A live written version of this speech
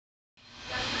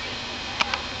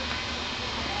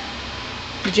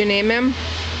Did you name him?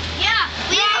 Yeah,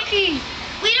 Rocky.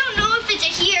 We don't know if it's a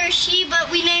he or a she, but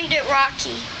we named it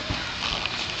Rocky.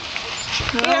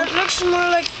 Yeah, it looks more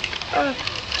like a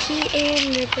he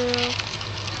and a girl.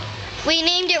 We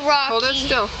named it Rocky. Hold it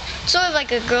still. Sort of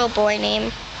like a girl-boy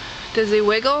name. Does he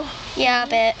wiggle? Yeah, a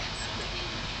bit.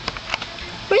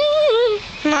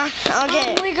 Come on, I'll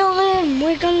get it. Wiggle him,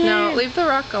 wiggle him. No, leave the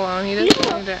rock alone. He doesn't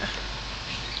No. need it.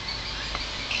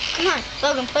 Come on,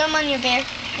 Logan, put him on your bare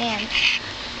hand.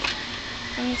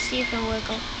 Let me see if he'll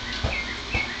wiggle.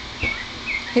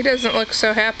 He doesn't look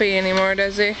so happy anymore,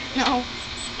 does he? No.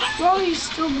 Well, he's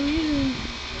still breathing.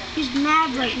 He's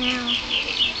mad right now.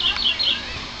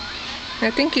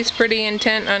 I think he's pretty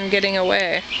intent on getting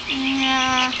away.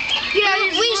 Yeah.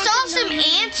 We saw some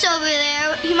ants over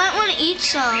there. You might want to eat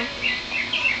some.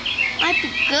 Might be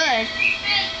good.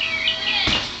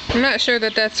 I'm not sure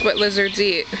that that's what lizards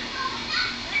eat.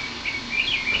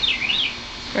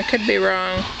 I could be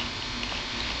wrong.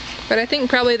 But I think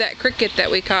probably that cricket that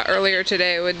we caught earlier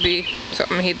today would be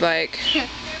something he'd like.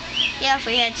 Yeah, if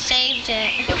we had saved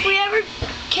it. If we ever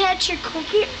catch a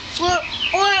cricket, Or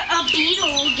a beetle,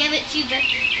 we'll give it to the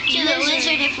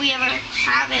lizard if we ever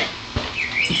have it.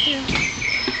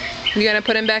 You gonna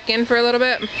put him back in for a little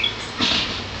bit?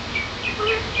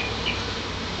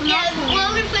 Yeah, if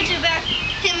Logan puts him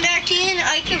back in,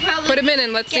 I could probably Put him in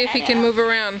and let's see if he can move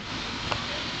around.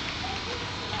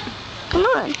 come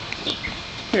on.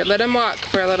 Here, let him walk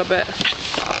for a little bit.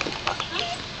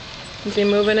 Is he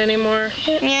moving anymore?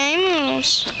 Yeah, he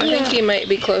moves. I think he might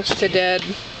be close to dead.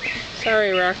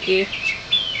 Sorry, Rocky.